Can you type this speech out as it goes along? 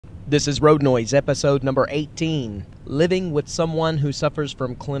This is Road Noise, episode number 18, Living with Someone Who Suffers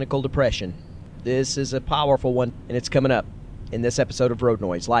from Clinical Depression. This is a powerful one, and it's coming up in this episode of Road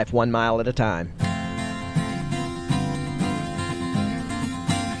Noise, Life 1 Mile at a Time.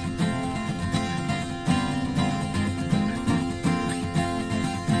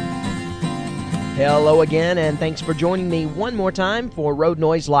 Hello again, and thanks for joining me one more time for Road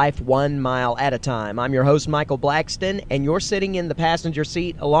Noise Life 1 Mile at a Time. I'm your host, Michael Blackston, and you're sitting in the passenger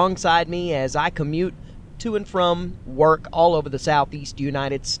seat alongside me as I commute to and from work all over the southeast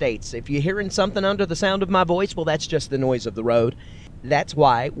United States. If you're hearing something under the sound of my voice, well, that's just the noise of the road. That's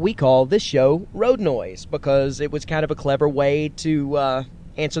why we call this show Road Noise, because it was kind of a clever way to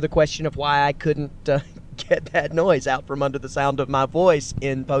answer the question of why I couldn't get that noise out from under the sound of my voice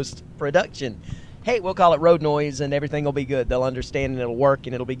in post-production. Hey, we'll call it Road Noise and everything will be good. They'll understand and it'll work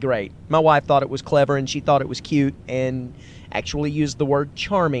and it'll be great. My wife thought it was clever and she thought it was cute and actually used the word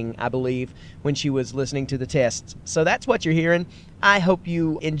charming, I believe, when she was listening to the tests. So that's what you're hearing. I hope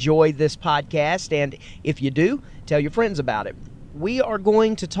you enjoy this podcast, and if you do, tell your friends about it. We are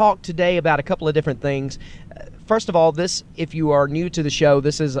going to talk today about a couple of different things. First of all, if you are new to the show,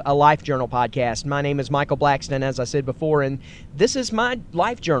 this is a life journal podcast. My name is Michael Blackston, as I said before, and this is my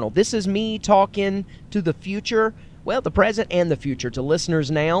life journal. This is me talking to the future, well, the present and the future, to listeners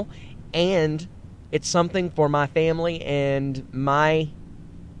now, and it's something for my family and my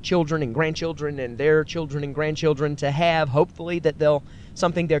children and grandchildren and their children and grandchildren to have, hopefully, that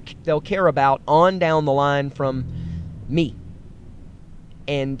they'll care about on down the line from me.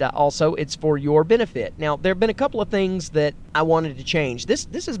 And also, it's for your benefit. Now, there have been a couple of things that I wanted to change. This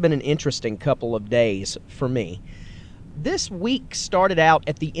has been an interesting couple of days for me. This week started out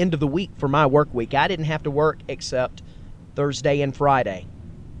at the end of the week for my work week. I didn't have to work except Thursday and Friday.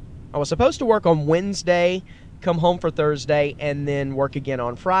 I was supposed to work on Wednesday, come home for Thursday, and then work again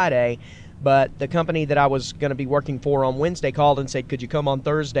on Friday. But the company that I was going to be working for on Wednesday called and said, could you come on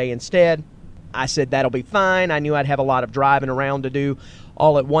Thursday instead? I said, that'll be fine. I knew I'd have a lot of driving around to do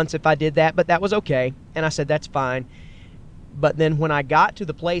all at once if I did that, but that was okay. And I said, that's fine. But then when I got to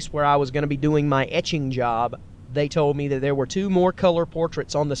the place where I was going to be doing my etching job, they told me that there were 2 more color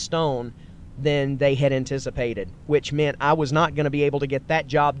portraits on the stone than they had anticipated, which meant I was not going to be able to get that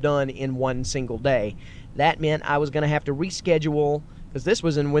job done in one single day. That meant I was going to have to reschedule, because this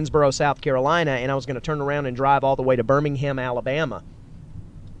was in Winsboro, South Carolina, and I was going to turn around and drive all the way to Birmingham, Alabama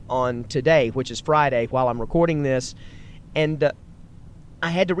on today, which is Friday, while I'm recording this. And I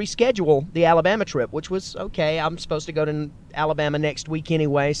had to reschedule the Alabama trip, which was okay. I'm supposed to go to Alabama next week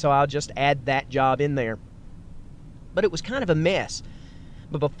anyway, so I'll just add that job in there. But it was kind of a mess.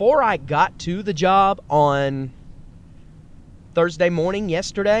 But before I got to the job on Thursday morning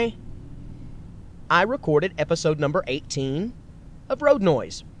yesterday, I recorded episode number 18 of Road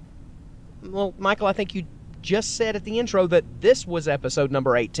Noise. Well, Michael, I think you just said at the intro that this was episode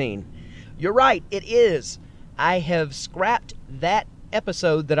number 18. You're right, it is. I have scrapped that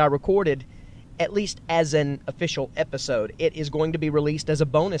episode that I recorded, at least as an official episode. It is going to be released as a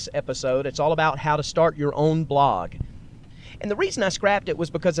bonus episode. It's all about how to start your own blog. And the reason I scrapped it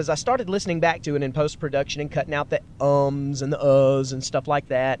was because as I started listening back to it in post-production and cutting out the ums and the uhs and stuff like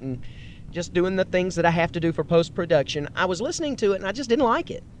that, and just doing the things that I have to do for post-production, I was listening to it and I just didn't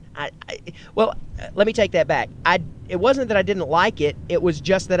like it. Well, let me take that back. It wasn't that I didn't like it. It was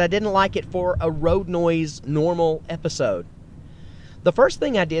just that I didn't like it for a Road Noise normal episode. The first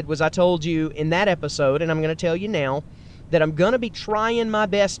thing I did was I told you in that episode, and I'm going to tell you now, that I'm going to be trying my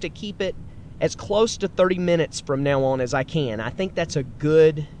best to keep it as close to 30 minutes from now on as I can. I think that's a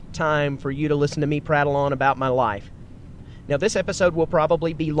good time for you to listen to me prattle on about my life. Now, this episode will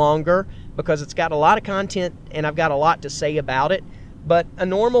probably be longer because it's got a lot of content and I've got a lot to say about it. But a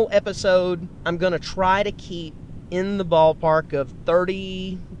normal episode, I'm going to try to keep in the ballpark of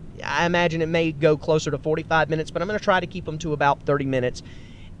 30, I imagine it may go closer to 45 minutes, but I'm going to try to keep them to about 30 minutes.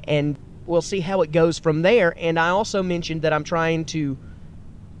 And we'll see how it goes from there. And I also mentioned that I'm trying to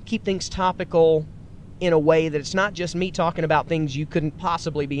keep things topical in a way that it's not just me talking about things you couldn't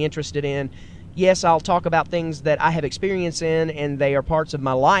possibly be interested in. Yes, I'll talk about things that I have experience in and they are parts of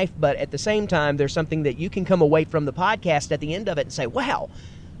my life, but at the same time, there's something that you can come away from the podcast at the end of it and say, wow,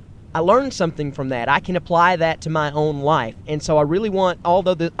 I learned something from that. I can apply that to my own life. And so I really want,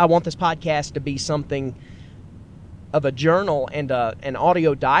 I want this podcast to be something of a journal and an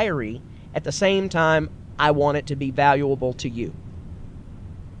audio diary, at the same time, I want it to be valuable to you.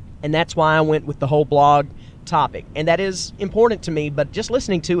 And that's why I went with the whole blog topic. And that is important to me, but just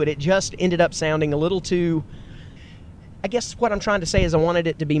listening to it, it just ended up sounding a little too, I guess what I'm trying to say is I wanted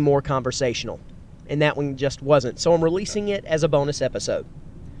it to be more conversational. And that one just wasn't. So I'm releasing it as a bonus episode.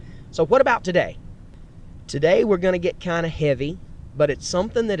 So what about today? Today we're going to get kind of heavy, but it's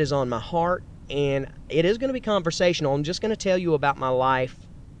something that is on my heart, and it is going to be conversational. I'm just going to tell you about my life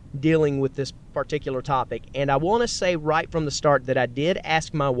dealing with this particular topic. And I want to say right from the start that I did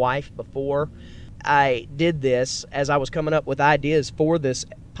ask my wife before I did this, as I was coming up with ideas for this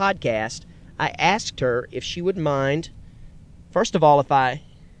podcast. I asked her if she would mind, first of all, if I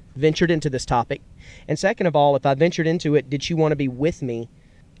ventured into this topic, and second of all, if I ventured into it, did she want to be with me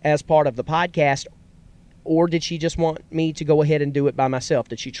as part of the podcast, or did she just want me to go ahead and do it by myself?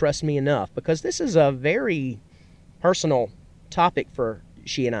 Did she trust me enough? Because this is a very personal topic for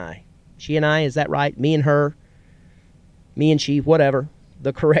she and I. She and I, is that right? Me and her, me and she, whatever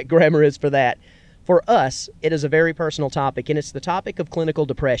the correct grammar is for that. For us, it is a very personal topic, and it's the topic of clinical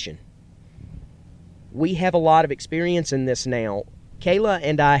depression. We have a lot of experience in this now. Kayla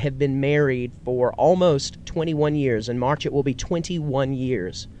and I have been married for almost 21 years. In March, it will be 21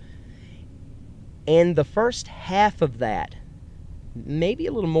 years. And the first half of that, maybe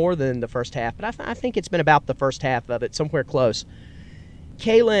a little more than the first half, but I think it's been about the first half of it, somewhere close.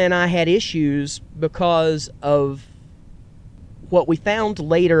 Kayla and I had issues because of what we found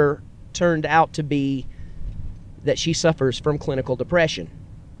later turned out to be that she suffers from clinical depression.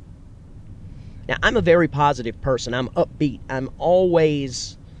 Now, I'm a very positive person. I'm upbeat. I'm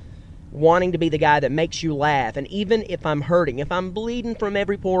always wanting to be the guy that makes you laugh. And even if I'm hurting, if I'm bleeding from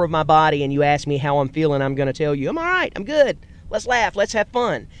every pore of my body and you ask me how I'm feeling, I'm going to tell you, I'm all right, I'm good. Let's laugh. Let's have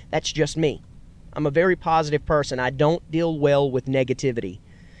fun. That's just me. I'm a very positive person. I don't deal well with negativity.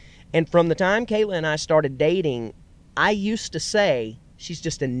 And from the time Kayla and I started dating, I used to say she's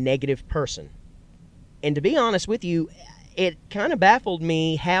just a negative person. And to be honest with you, it kind of baffled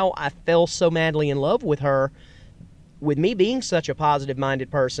me how I fell so madly in love with her. With me being such a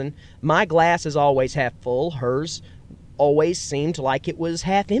positive-minded person, my glass is always half full. Hers always seemed like it was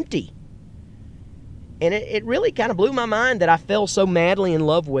half empty. And it really kind of blew my mind that I fell so madly in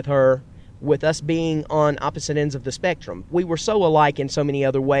love with her, with us being on opposite ends of the spectrum. We were so alike in so many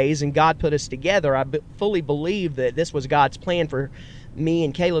other ways, and God put us together. I fully believe that this was God's plan for me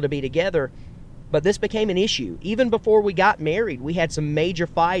and Kayla to be together. But this became an issue. Even before we got married, we had some major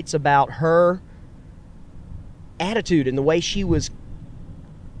fights about her attitude and the way she would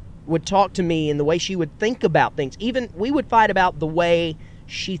talk to me and the way she would think about things. Even we would fight about the way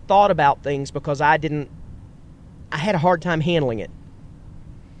she thought about things because I had a hard time handling it.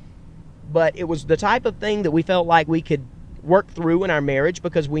 But it was the type of thing that we felt like we could work through in our marriage,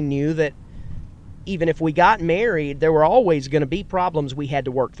 because we knew that even if we got married, there were always going to be problems we had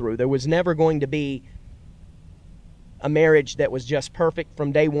to work through. There was never going to be a marriage that was just perfect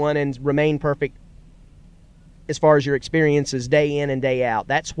from day one and remain perfect as far as your experiences day in and day out.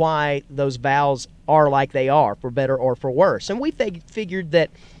 That's why those vows are like they are, for better or for worse. And we figured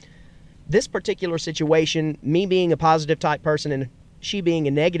that this particular situation, me being a positive type person and she being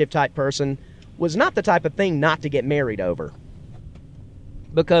a negative type person, was not the type of thing not to get married over,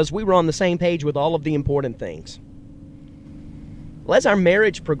 because we were on the same page with all of the important things. Well, as our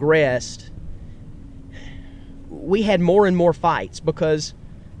marriage progressed, we had more and more fights because,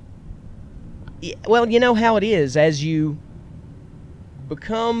 well, you know how it is. As you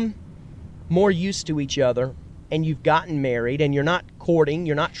become more used to each other and you've gotten married and you're not courting,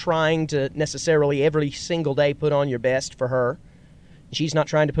 you're not trying to necessarily every single day put on your best for her. She's not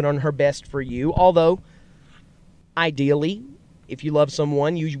trying to put on her best for you, although ideally, if you love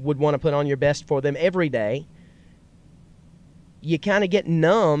someone, you would want to put on your best for them every day. You kind of get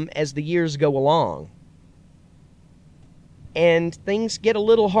numb as the years go along. And things get a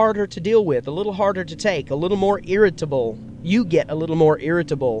little harder to deal with, a little harder to take, a little more irritable. You get a little more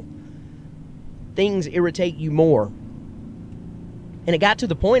irritable. Things irritate you more. And it got to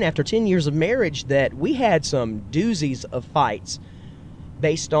the point after 10 years of marriage that we had some doozies of fights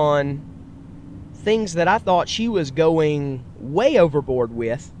based on things that I thought she was going way overboard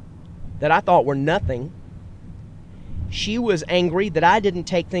with, that I thought were nothing. She was angry that I didn't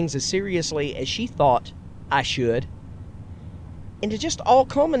take things as seriously as she thought I should. And it just all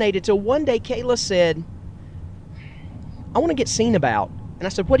culminated till one day Kayla said, I want to get seen about. And I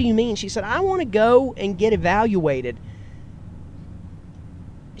said, what do you mean? She said, I want to go and get evaluated.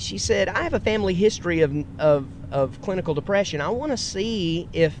 She said, I have a family history of clinical depression. I want to see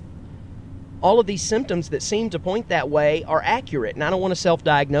if all of these symptoms that seem to point that way are accurate. And I don't want to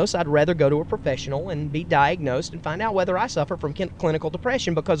self-diagnose. I'd rather go to a professional and be diagnosed and find out whether I suffer from clinical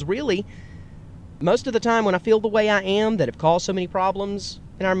depression, because really, most of the time when I feel the way I am that have caused so many problems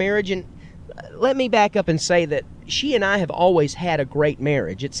in our marriage, and let me back up and say that she and I have always had a great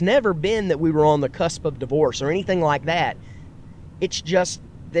marriage. It's never been that we were on the cusp of divorce or anything like that. It's just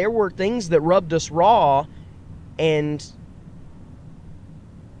there were things that rubbed us raw, and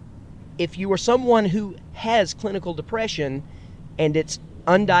if you are someone who has clinical depression and it's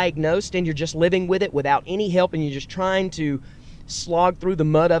undiagnosed and you're just living with it without any help and you're just trying to slog through the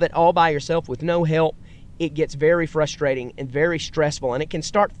mud of it all by yourself with no help, it gets very frustrating and very stressful, and it can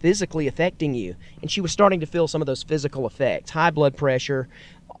start physically affecting you. And she was starting to feel some of those physical effects, high blood pressure,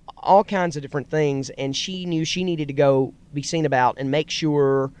 all kinds of different things, and she knew she needed to go be seen about and make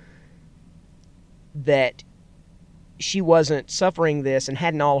sure that she wasn't suffering this and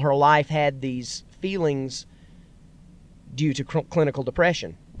hadn't all her life had these feelings due to clinical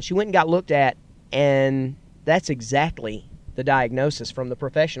depression. She went and got looked at, and that's exactly the diagnosis from the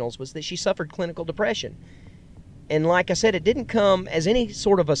professionals, was that she suffered clinical depression. And like I said, it didn't come as any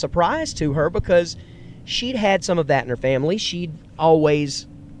sort of a surprise to her, because she'd had some of that in her family. She'd always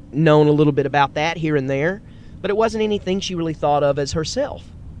known a little bit about that here and there, but it wasn't anything she really thought of as herself.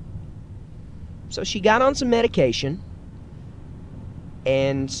 So she got on some medication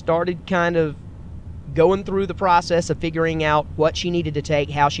and started kind of going through the process of figuring out what she needed to take,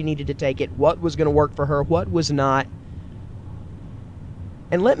 how she needed to take it, what was going to work for her, what was not.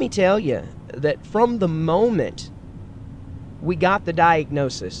 And let me tell you that from the moment we got the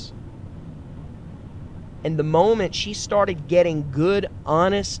diagnosis and the moment she started getting good,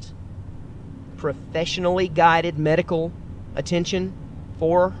 honest, professionally guided medical attention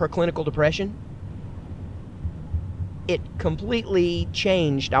for her clinical depression, it completely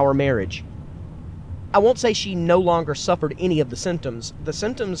changed our marriage. I won't say she no longer suffered any of the symptoms. The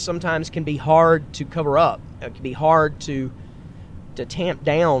symptoms sometimes can be hard to cover up. It can be hard to tamp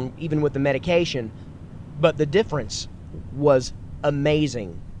down even with the medication, but the difference was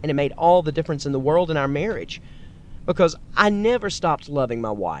amazing, and it made all the difference in the world in our marriage, because I never stopped loving my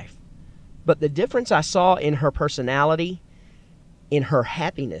wife, but the difference I saw in her personality, in her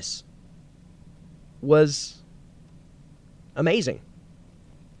happiness, was amazing.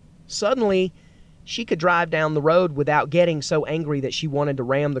 Suddenly she could drive down the road without getting so angry that she wanted to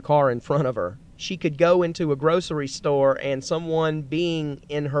ram the car in front of her. She could go into a grocery store and someone being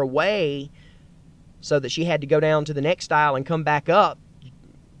in her way so that she had to go down to the next aisle and come back up,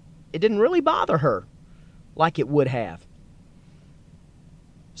 it didn't really bother her like it would have.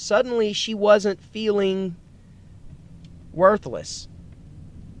 Suddenly she wasn't feeling worthless.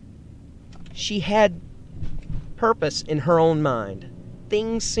 She had purpose in her own mind.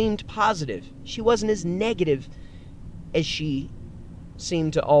 Things seemed positive. She wasn't as negative as she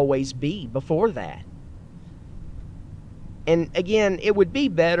seemed to always be before that. And again, it would be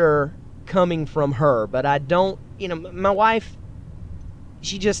better coming from her, but I don't, my wife,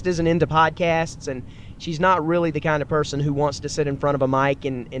 she just isn't into podcasts, and she's not really the kind of person who wants to sit in front of a mic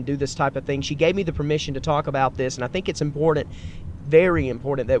and do this type of thing. She gave me the permission to talk about this, and I think it's important, very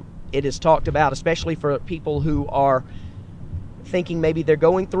important, that it is talked about, especially for people who are thinking maybe they're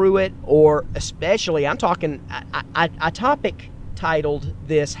going through it, or especially, I'm talking, I topic titled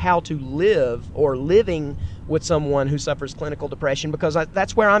this How to Live, or Living with Someone Who Suffers Clinical Depression, because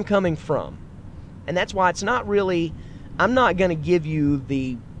that's where I'm coming from. And that's why it's not really, I'm not going to give you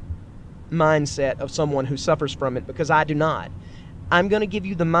the mindset of someone who suffers from it, because I do not. I'm going to give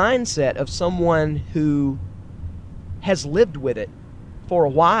you the mindset of someone who has lived with it for a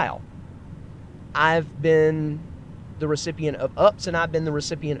while. I've been the recipient of ups and I've been the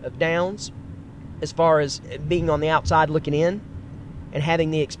recipient of downs, as far as being on the outside looking in and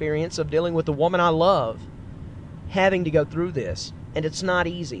having the experience of dealing with the woman I love, having to go through this. And it's not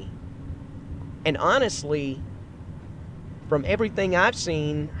easy. And honestly, from everything I've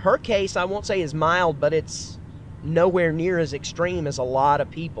seen, her case, I won't say is mild, but it's nowhere near as extreme as a lot of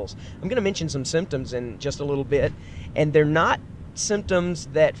people's. I'm going to mention some symptoms in just a little bit, and they're not symptoms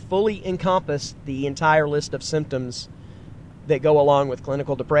that fully encompass the entire list of symptoms that go along with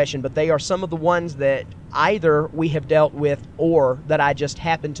clinical depression, but they are some of the ones that either we have dealt with or that I just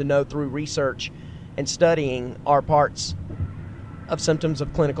happen to know through research and studying are parts of symptoms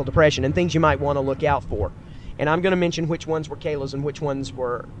of clinical depression and things you might want to look out for. And I'm going to mention which ones were Kayla's and which ones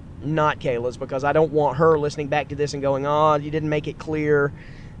were not Kayla's, because I don't want her listening back to this and going, oh, you didn't make it clear.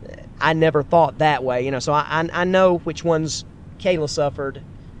 I never thought that way. So I know which ones Kayla suffered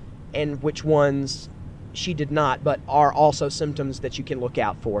and which ones she did not, but are also symptoms that you can look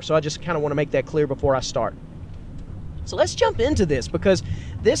out for. So I just kind of want to make that clear before I start. So let's jump into this, because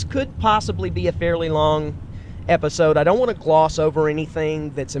this could possibly be a fairly long episode. I don't want to gloss over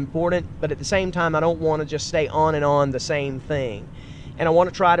anything that's important, but at the same time, I don't want to just stay on and on the same thing. And I want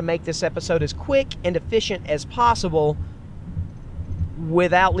to try to make this episode as quick and efficient as possible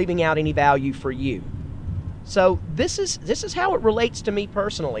without leaving out any value for you. So this is how it relates to me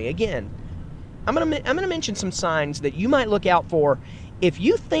personally. Again, I'm gonna mention some signs that you might look out for if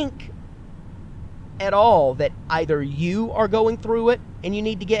you think at all that either you are going through it and you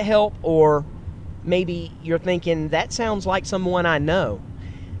need to get help, or maybe you're thinking, that sounds like someone I know.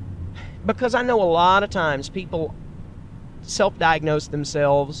 Because I know a lot of times people self-diagnose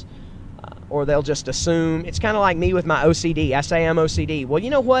themselves, or they'll just assume. It's kind of like me with my OCD. I say I'm OCD. Well, you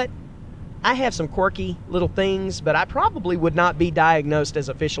know what? I have some quirky little things, but I probably would not be diagnosed as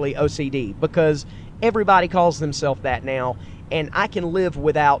officially OCD because everybody calls themselves that now, and I can live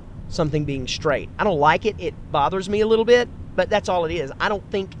without something being straight. I don't like it. It bothers me a little bit, but that's all it is. I don't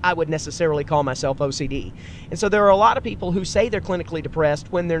think I would necessarily call myself OCD. And so there are a lot of people who say they're clinically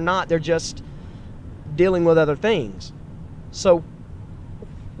depressed when they're not. They're just dealing with other things. So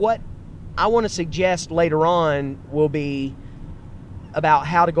what I want to suggest later on will be about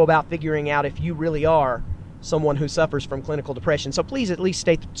how to go about figuring out if you really are someone who suffers from clinical depression. So please at least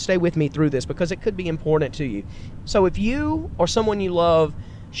stay with me through this because it could be important to you. So if you or someone you love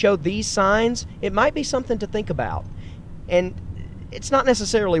show these signs, it might be something to think about. And it's not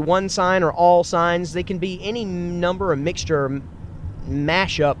necessarily one sign or all signs. They can be any number, a mixture,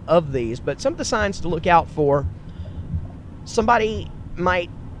 mashup of these. But some of the signs to look out for: somebody might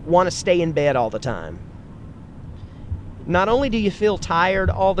want to stay in bed all the time. Not only do you feel tired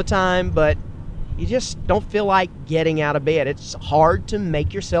all the time, but you just don't feel like getting out of bed. It's hard to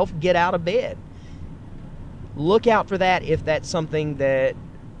make yourself get out of bed. Look out for that if that's something that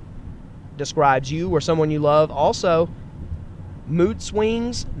describes you or someone you love. Also, mood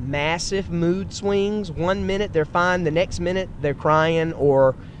swings, massive mood swings. 1 minute they're fine, the next minute they're crying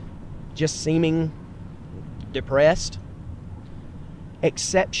or just seeming depressed.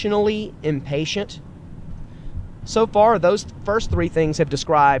 Exceptionally impatient. So far, those first three things have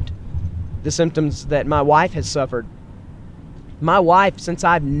described the symptoms that my wife has suffered. My wife, since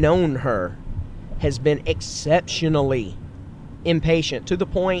I've known her, has been exceptionally impatient, to the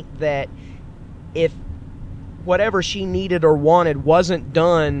point that if whatever she needed or wanted wasn't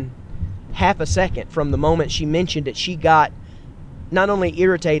done half a second from the moment she mentioned it, she got not only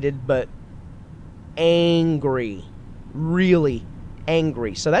irritated but angry, really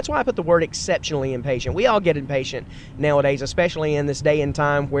angry. So that's why I put the word exceptionally impatient. We all get impatient nowadays, especially in this day and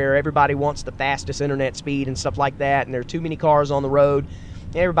time where everybody wants the fastest internet speed and stuff like that, and there are too many cars on the road.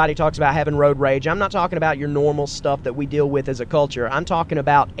 Everybody talks about having road rage. I'm not talking about your normal stuff that we deal with as a culture. I'm talking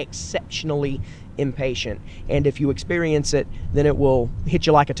about exceptionally impatient. And if you experience it, then it will hit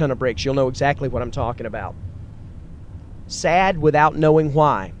you like a ton of bricks. You'll know exactly what I'm talking about. Sad without knowing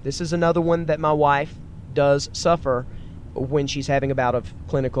why. This is another one that my wife does suffer when she's having a bout of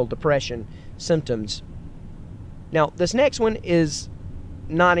clinical depression symptoms. Now, this next one is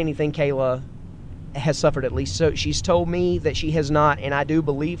not anything Kayla has suffered, at least. So she's told me that she has not, and I do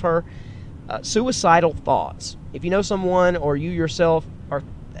believe her. Suicidal thoughts. If you know someone or you yourself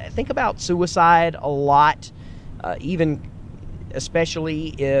think about suicide a lot, even especially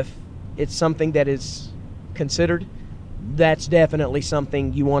if it's something that is considered, that's definitely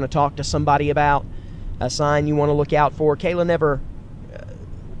something you want to talk to somebody about, a sign you want to look out for. Kayla never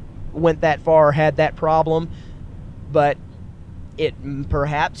went that far or had that problem, but it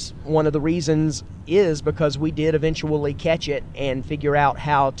perhaps one of the reasons is because we did eventually catch it and figure out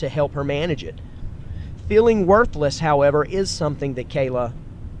how to help her manage it. Feeling worthless, however, is something that Kayla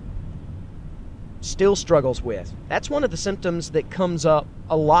still struggles with. That's one of the symptoms that comes up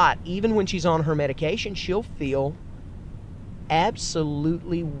a lot. Even when she's on her medication, she'll feel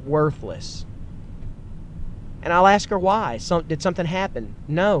absolutely worthless. And I'll ask her why. Did something happen?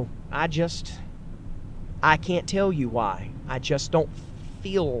 No, I can't tell you why. I just don't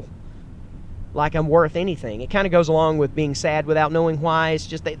feel like I'm worth anything. It kind of goes along with being sad without knowing why. It's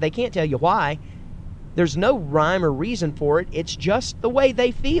just they can't tell you why. There's no rhyme or reason for it. It's just the way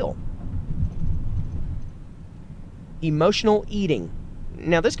they feel. Emotional eating.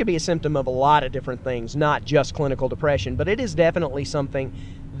 Now, this could be a symptom of a lot of different things, not just clinical depression, but it is definitely something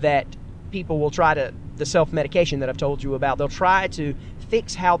that people will try to, the self-medication that I've told you about, they'll try to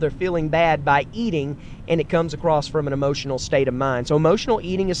fix how they're feeling bad by eating, and it comes across from an emotional state of mind. So emotional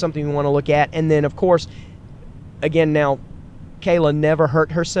eating is something we want to look at. And then, of course, again, now, Kayla never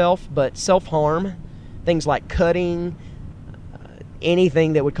hurt herself, but self-harm, things like cutting,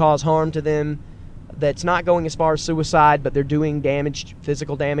 anything that would cause harm to them, that's not going as far as suicide, but they're doing damage,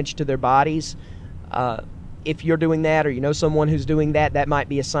 physical damage to their bodies. If you're doing that, or you know someone who's doing that, that might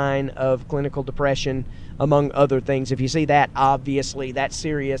be a sign of clinical depression, among other things. If you see that, obviously that's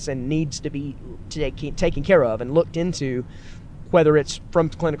serious and needs to be taken care of and looked into whether it's from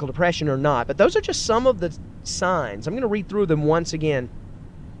clinical depression or not. But those are just some of the signs. I'm going to read through them once again.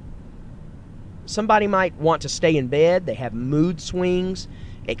 Somebody might want to stay in bed. They have mood swings,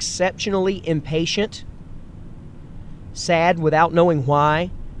 exceptionally impatient, sad without knowing why,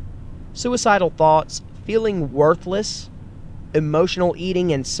 suicidal thoughts, feeling worthless, emotional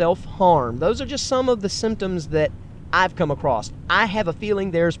eating, and self-harm. Those are just some of the symptoms that I've come across. I have a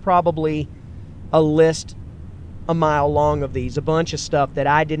feeling there's probably a list a mile long of these, a bunch of stuff that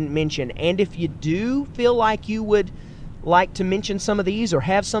I didn't mention. And if you do feel like you would like to mention some of these or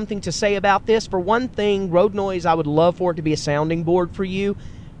have something to say about this, for one thing, Road Noise, I would love for it to be a sounding board for you.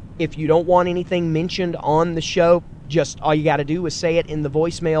 If you don't want anything mentioned on the show, just all you got to do is say it in the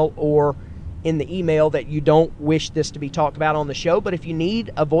voicemail or in the email that you don't wish this to be talked about on the show. But if you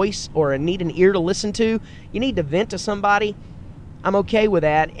need a voice or need an ear to listen to, you need to vent to somebody, I'm okay with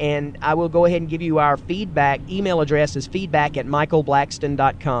that, and I will go ahead and give you our feedback. Email address is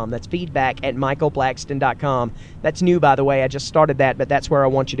feedback@michaelblackston.com. That's feedback@michaelblackston.com. That's new, by the way. I just started that, but that's where I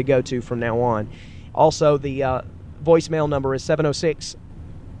want you to go to from now on. Also, the voicemail number is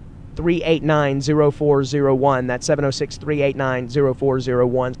 706-389-0401. That's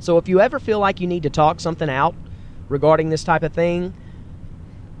 706-389-0401. So if you ever feel like you need to talk something out regarding this type of thing,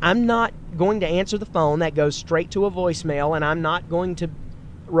 I'm not going to answer the phone. That goes straight to a voicemail, and I'm not going to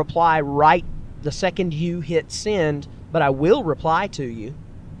reply right the second you hit send, but I will reply to you,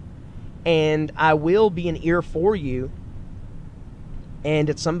 and I will be an ear for you,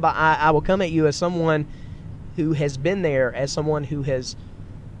 and it's somebody, I will come at you as someone who has been there, as someone who has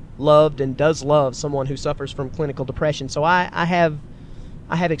loved and does love someone who suffers from clinical depression. So I have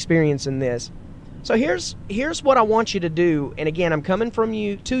experience in this. So here's what I want you to do. And again, I'm coming from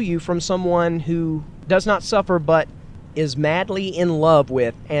someone who does not suffer but is madly in love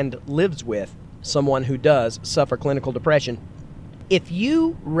with and lives with someone who does suffer clinical depression. If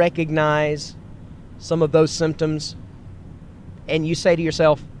you recognize some of those symptoms and you say to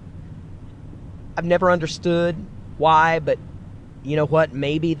yourself, I've never understood why, but you know what,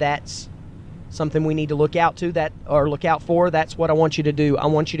 maybe that's something we need to look out for, that's what I want you to do. I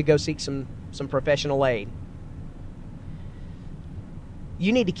want you to go seek some professional aid.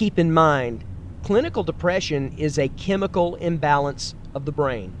 You need to keep in mind, clinical depression is a chemical imbalance of the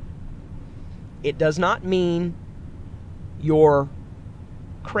brain. It does not mean you're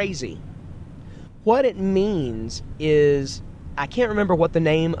crazy. What it means is, I can't remember what the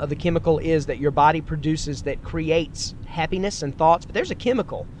name of the chemical is that your body produces that creates happiness and thoughts, but there's a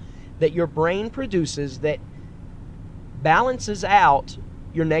chemical that your brain produces that balances out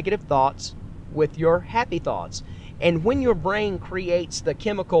your negative thoughts with your happy thoughts. And when your brain creates the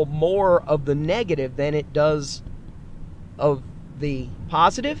chemical more of the negative than it does of the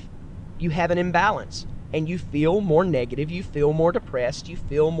positive, you have an imbalance, and you feel more negative, you feel more depressed, you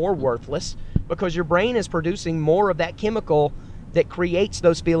feel more worthless, because your brain is producing more of that chemical that creates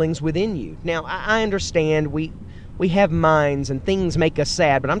those feelings within you. Now, I understand we have minds and things make us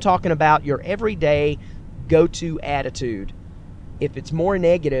sad, but I'm talking about your everyday go-to attitude. If it's more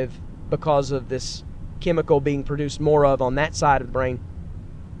negative because of this chemical being produced more of on that side of the brain,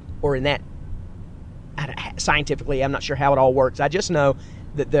 or in that, scientifically, I'm not sure how it all works. I just know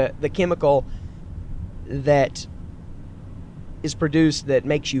that the chemical that is produced that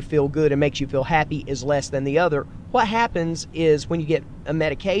makes you feel good and makes you feel happy is less than the other. What happens is when you get a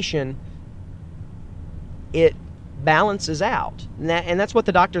medication, it balances out. And that's what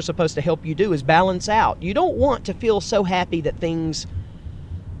the doctor's supposed to help you do, is balance out. You don't want to feel so happy that things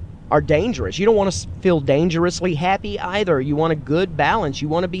are dangerous. You don't want to feel dangerously happy either. You want a good balance. You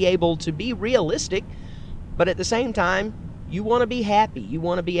want to be able to be realistic, but at the same time, you want to be happy. You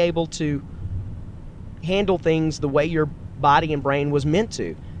want to be able to handle things the way your body and brain was meant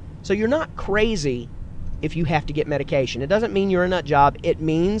to. So you're not crazy if you have to get medication. It doesn't mean you're a nut job. It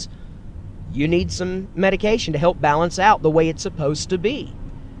means you need some medication to help balance out the way it's supposed to be.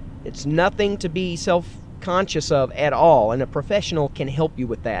 It's nothing to be self-conscious of at all, and a professional can help you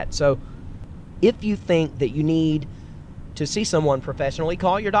with that. So if you think that you need to see someone professionally,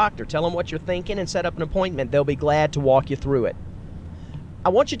 call your doctor. Tell them what you're thinking and set up an appointment. They'll be glad to walk you through it. I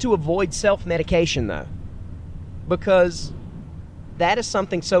want you to avoid self-medication, though, because that is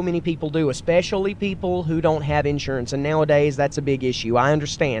something so many people do, especially people who don't have insurance. And nowadays, that's a big issue. I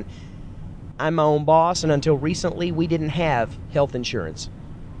understand. I'm my own boss, and until recently, we didn't have health insurance.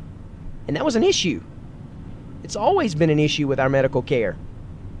 And that was an issue. It's always been an issue with our medical care.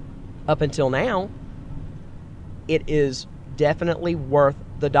 Up until now, it is definitely worth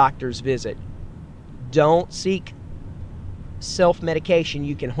the doctor's visit. Don't seek self-medication.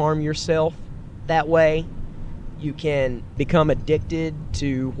 You can harm yourself that way. You can become addicted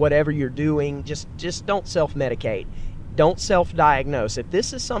to whatever you're doing. Just don't self-medicate. Don't self-diagnose. If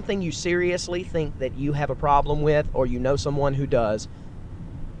this is something you seriously think that you have a problem with, or you know someone who does,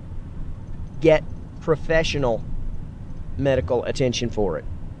 get professional medical attention for it.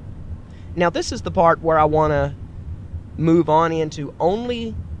 Now, this is the part where I want to move on into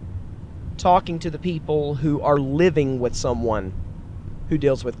only talking to the people who are living with someone who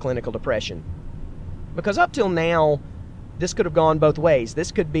deals with clinical depression. Because up till now, this could have gone both ways.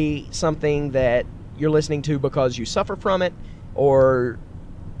 This could be something that you're listening to because you suffer from it, or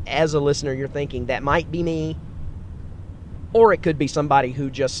as a listener you're thinking, that might be me. Or it could be somebody who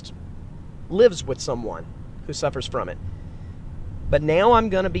just lives with someone who suffers from it. But now I'm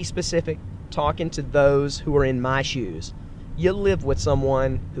going to be specific, talking to those who are in my shoes. You live with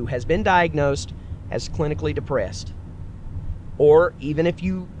someone who has been diagnosed as clinically depressed. Or even if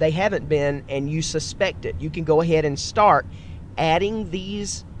they haven't been and you suspect it, you can go ahead and start adding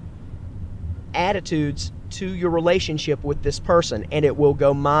these attitudes to your relationship with this person, and it will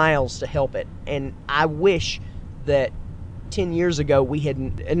go miles to help it. And I wish that 20 years ago we had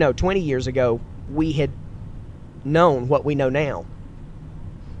known what we know now.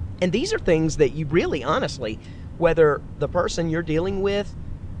 And these are things that you really, honestly, whether the person you're dealing with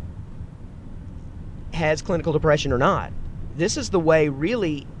has clinical depression or not, this is the way,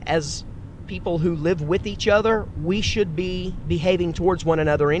 really, as people who live with each other, we should be behaving towards one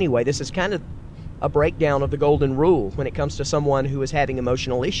another anyway. This is kind of a breakdown of the golden rule when it comes to someone who is having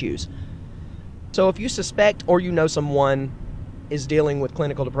emotional issues. So if you suspect or you know someone is dealing with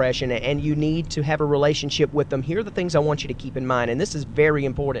clinical depression and you need to have a relationship with them, here are the things I want you to keep in mind. And this is very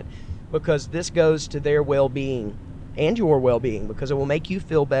important because this goes to their well-being and your well-being, because it will make you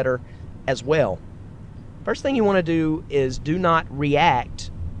feel better as well. First thing you want to do is do not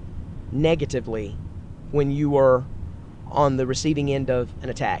react negatively when you are on the receiving end of an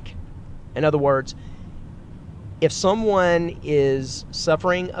attack. In other words, if someone is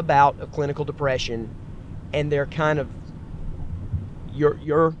suffering a bout of clinical depression and they're kind of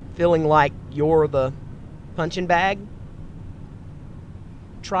you're feeling like you're the punching bag,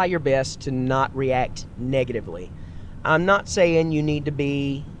 try your best to not react negatively. I'm not saying you need to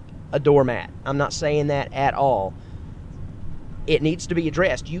be a doormat. I'm not saying that at all. It needs to be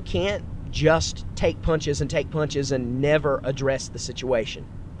addressed. You can't just take punches and never address the situation.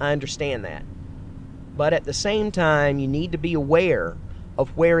 I understand that. But at the same time, you need to be aware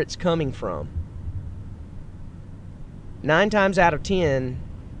of where it's coming from. 9 times out of 10,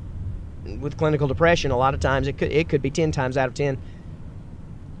 with clinical depression, a lot of times, it could be 10 times out of 10,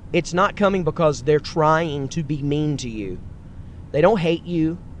 it's not coming because they're trying to be mean to you. They don't hate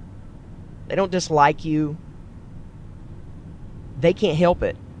you. They don't dislike you. They can't help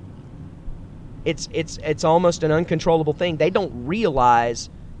it. It's almost an uncontrollable thing. They don't realize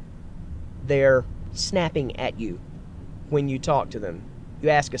they're snapping at you when you talk to them. You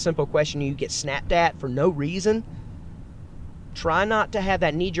ask a simple question, you get snapped at for no reason. Try not to have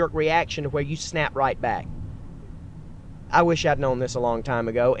that knee-jerk reaction to where you snap right back. I wish I'd known this a long time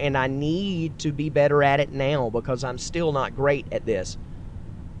ago, and I need to be better at it now because I'm still not great at this.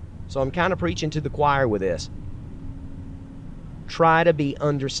 So I'm kind of preaching to the choir with this. Try to be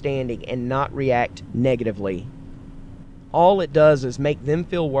understanding and not react negatively. All it does is make them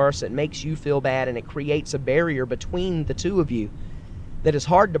feel worse, it makes you feel bad, and it creates a barrier between the two of you that is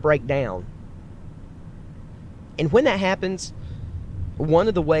hard to break down. And when that happens, one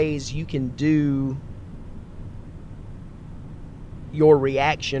of the ways you can do your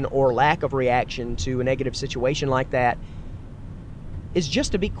reaction or lack of reaction to a negative situation like that is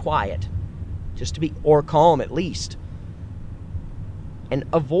just to be quiet, or calm at least, and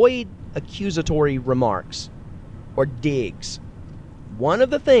avoid accusatory remarks or digs. One of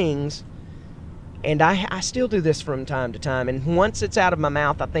the things, and I still do this from time to time, and once it's out of my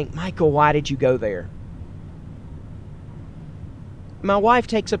mouth, I think, Michael, why did you go there? My wife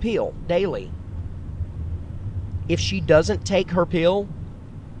takes a pill daily. If she doesn't take her pill,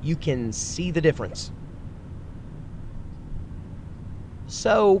 you can see the difference.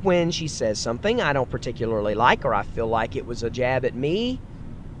 So when she says something I don't particularly like, or I feel like it was a jab at me,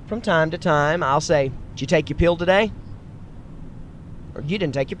 from time to time I'll say, did you take your pill today? Or you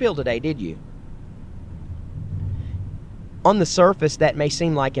didn't take your pill today, did you? On the surface, that may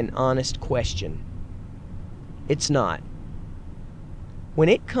seem like an honest question. It's not. When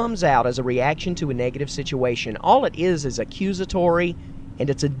it comes out as a reaction to a negative situation, all it is accusatory, and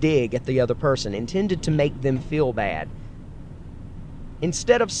it's a dig at the other person, intended to make them feel bad.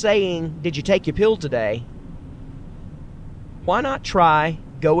 Instead of saying, did you take your pill today? Why not try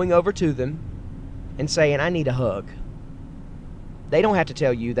going over to them and saying, I need a hug. They don't have to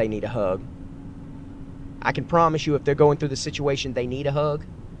tell you they need a hug. I can promise you if they're going through the situation, they need a hug.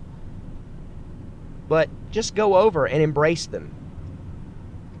 But just go over and embrace them.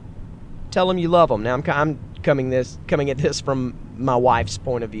 Tell them you love them. Now, I'm coming at this from my wife's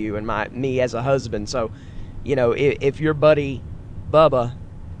point of view and me as a husband. So, if your buddy Bubba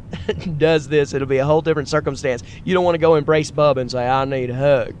does this, it'll be a whole different circumstance. You don't want to go embrace Bubba and say, I need a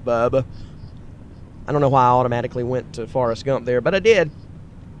hug, Bubba. I don't know why I automatically went to Forrest Gump there, but I did.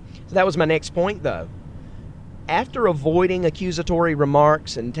 So that was my next point, though. After avoiding accusatory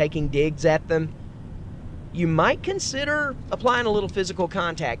remarks and taking digs at them, you might consider applying a little physical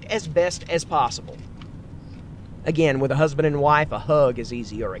contact as best as possible. Again, with a husband and wife, a hug is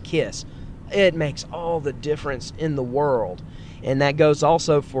easy, or a kiss. It makes all the difference in the world. And that goes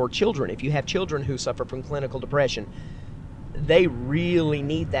also for children. If you have children who suffer from clinical depression, they really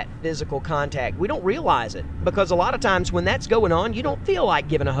need that physical contact. We don't realize it because a lot of times when that's going on, you don't feel like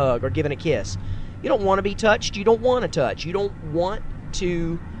giving a hug or giving a kiss. You don't want to be touched. You don't want to touch. You don't want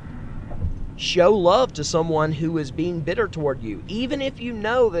to show love to someone who is being bitter toward you, even if you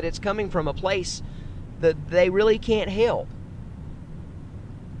know that it's coming from a place that they really can't help.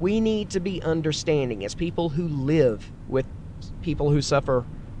 We need to be understanding as people who live with people who suffer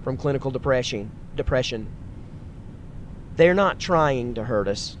from clinical depression. They're not trying to hurt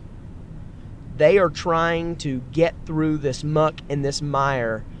us. They are trying to get through this muck and this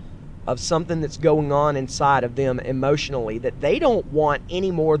mire of something that's going on inside of them emotionally that they don't want any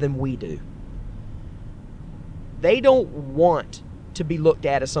more than we do. They don't want to be looked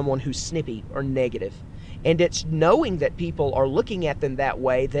at as someone who's snippy or negative. And it's knowing that people are looking at them that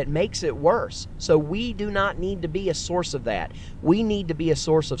way that makes it worse. So we do not need to be a source of that. We need to be a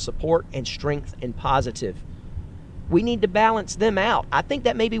source of support and strength and positive. We need to balance them out. I think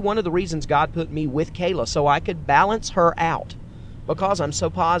that may be one of the reasons God put me with Kayla, so I could balance her out because I'm so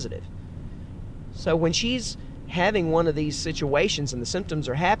positive. So when she's having one of these situations and the symptoms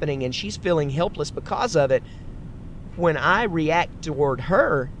are happening and she's feeling helpless because of it, when I react toward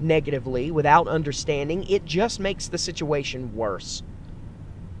her negatively without understanding, it just makes the situation worse.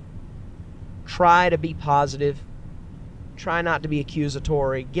 Try to be positive. Try not to be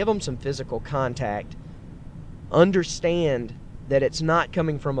accusatory. Give them some physical contact. Understand that it's not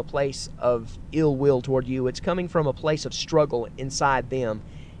coming from a place of ill will toward you. It's coming from a place of struggle inside them,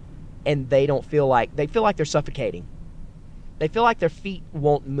 and they feel like they're suffocating. They feel like their feet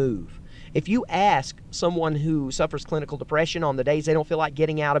won't move. If you ask someone who suffers clinical depression on the days they don't feel like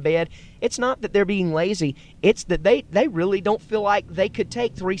getting out of bed, it's not that they're being lazy. It's that they really don't feel like they could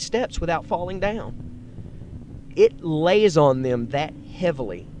take 3 steps without falling down. It lays on them that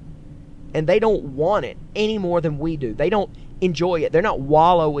heavily, and they don't want it any more than we do. They don't enjoy it. They're not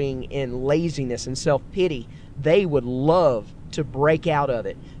wallowing in laziness and self-pity. They would love to break out of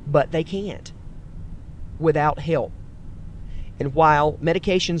it, but they can't without help. And while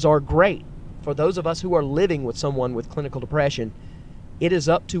medications are great for those of us who are living with someone with clinical depression, it is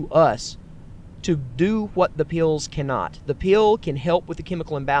up to us to do what the pills cannot. The pill can help with the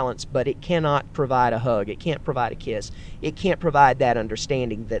chemical imbalance, but it cannot provide a hug. It can't provide a kiss. It can't provide that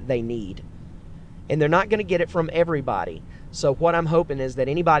understanding that they need. And they're not going to get it from everybody. So what I'm hoping is that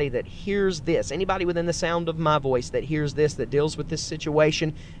anybody that hears this, anybody within the sound of my voice that hears this, that deals with this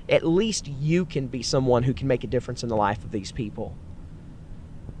situation, at least you can be someone who can make a difference in the life of these people.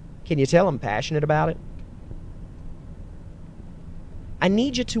 Can you tell I'm passionate about it? I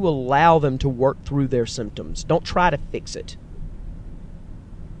need you to allow them to work through their symptoms. Don't try to fix it.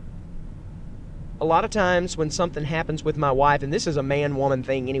 A lot of times when something happens with my wife, and this is a man-woman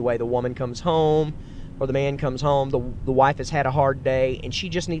thing anyway, the woman comes home, or the man comes home, the wife has had a hard day, and she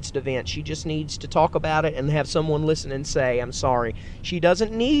just needs to vent. She just needs to talk about it and have someone listen and say, I'm sorry. She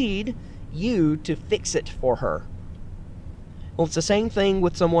doesn't need you to fix it for her. Well, it's the same thing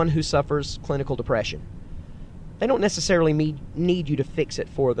with someone who suffers clinical depression. They don't necessarily need you to fix it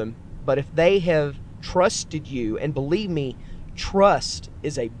for them, but if they have trusted you, and believe me, trust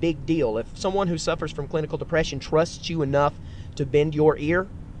is a big deal. If someone who suffers from clinical depression trusts you enough to bend your ear,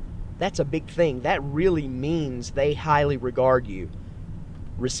 that's a big thing. That really means they highly regard you.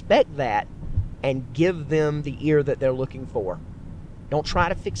 Respect that and give them the ear that they're looking for. Don't try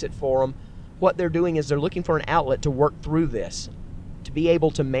to fix it for them. What they're doing is they're looking for an outlet to work through this, to be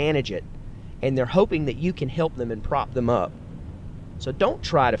able to manage it, and they're hoping that you can help them and prop them up. So don't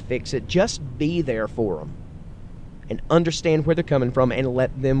try to fix it. Just be there for them and understand where they're coming from and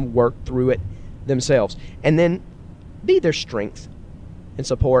let them work through it themselves. And then be their strength and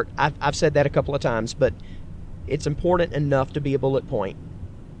support. I've said that a couple of times, but it's important enough to be a bullet point.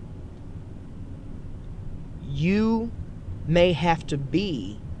 You may have to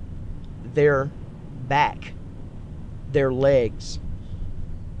be their back, their legs,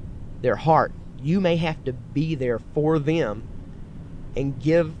 their heart. You may have to be there for them and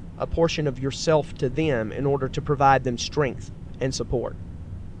give a portion of yourself to them in order to provide them strength and support.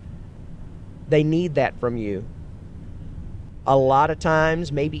 They need that from you. A lot of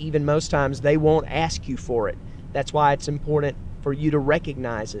times, maybe even most times, they won't ask you for it. That's why it's important for you to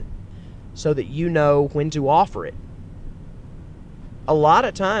recognize it so that you know when to offer it. A lot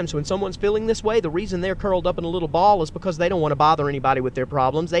of times when someone's feeling this way, the reason they're curled up in a little ball is because they don't want to bother anybody with their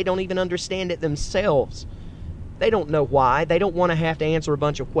problems. They don't even understand it themselves. They don't know why. They don't want to have to answer a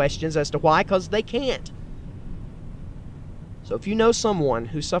bunch of questions as to why, because they can't. So if you know someone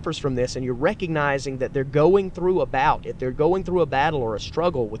who suffers from this and you're recognizing that they're going through a bout, if they're going through a battle or a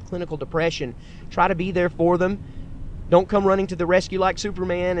struggle with clinical depression, try to be there for them. Don't come running to the rescue like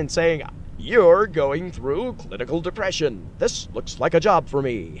Superman and saying, "You're going through clinical depression. This looks like a job for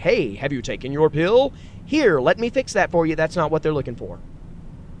me. Hey, have you taken your pill? Here, let me fix that for you." That's not what they're looking for.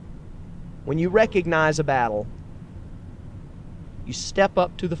 When you recognize a battle, you step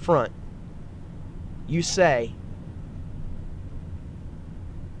up to the front. You say,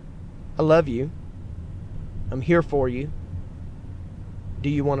 "I love you. I'm here for you. Do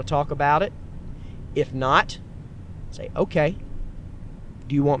you want to talk about it? If not," say, "Okay.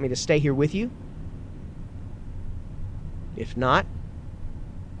 Do you want me to stay here with you? If not,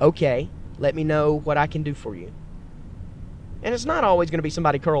 okay, let me know what I can do for you." And it's not always going to be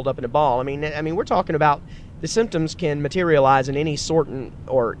somebody curled up in a ball. I mean, we're talking about the symptoms can materialize in any sort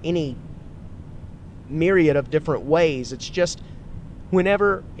or any myriad of different ways. It's just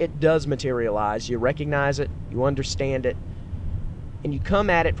whenever it does materialize, you recognize it, you understand it, and you come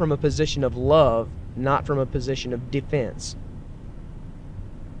at it from a position of love, not from a position of defense.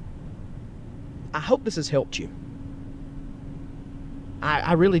 I hope this has helped you.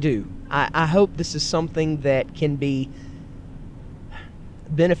 I really do. I hope this is something that can be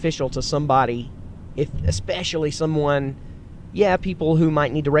beneficial to somebody, especially someone, people who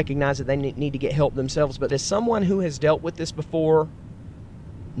might need to recognize that they need to get help themselves, but as someone who has dealt with this before,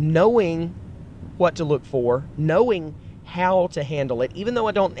 knowing what to look for, knowing how to handle it, even though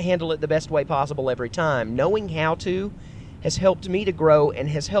I don't handle it the best way possible every time, knowing how to has helped me to grow and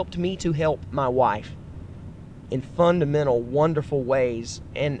has helped me to help my wife in fundamental, wonderful ways.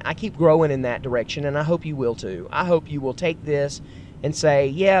 And I keep growing in that direction, and I hope you will too. I hope you will take this and say,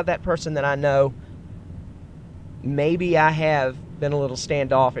 yeah, that person that I know, maybe I have been a little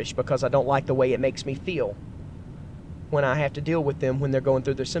standoffish because I don't like the way it makes me feel when I have to deal with them when they're going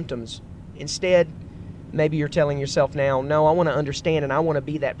through their symptoms. Instead, maybe you're telling yourself now, no, I want to understand and I want to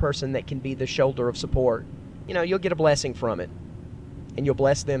be that person that can be the shoulder of support. You'll get a blessing from it, and you'll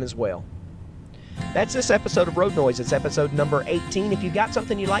bless them as well. That's this episode of Road Noise. It's episode number 18. If you've got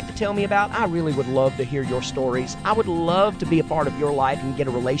something you'd like to tell me about, I really would love to hear your stories. I would love to be a part of your life and get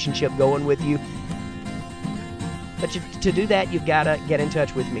a relationship going with you. But to do that, you've got to get in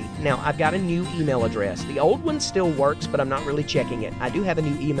touch with me. Now, I've got a new email address. The old one still works, but I'm not really checking it. I do have a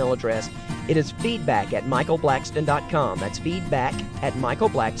new email address. It is feedback@michaelblackston.com. That's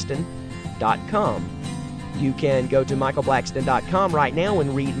feedback@michaelblackston.com. You can go to michaelblackston.com right now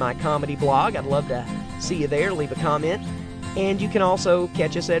and read my comedy blog. I'd love to see you there. Leave a comment. And you can also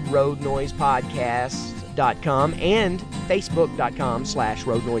catch us at roadnoisepodcast.com and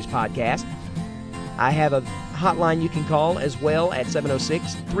facebook.com/roadnoisepodcast. I have a hotline you can call as well at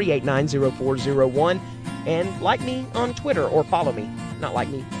 706-389-0401. And like me on Twitter, or follow me. Not like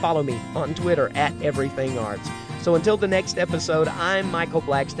me, follow me on Twitter at EverythingArts. So until the next episode, I'm Michael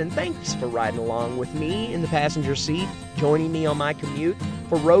Blackston. Thanks for riding along with me in the passenger seat, joining me on my commute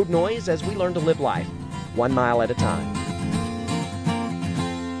for Road Noise as we learn to live life 1 mile at a time.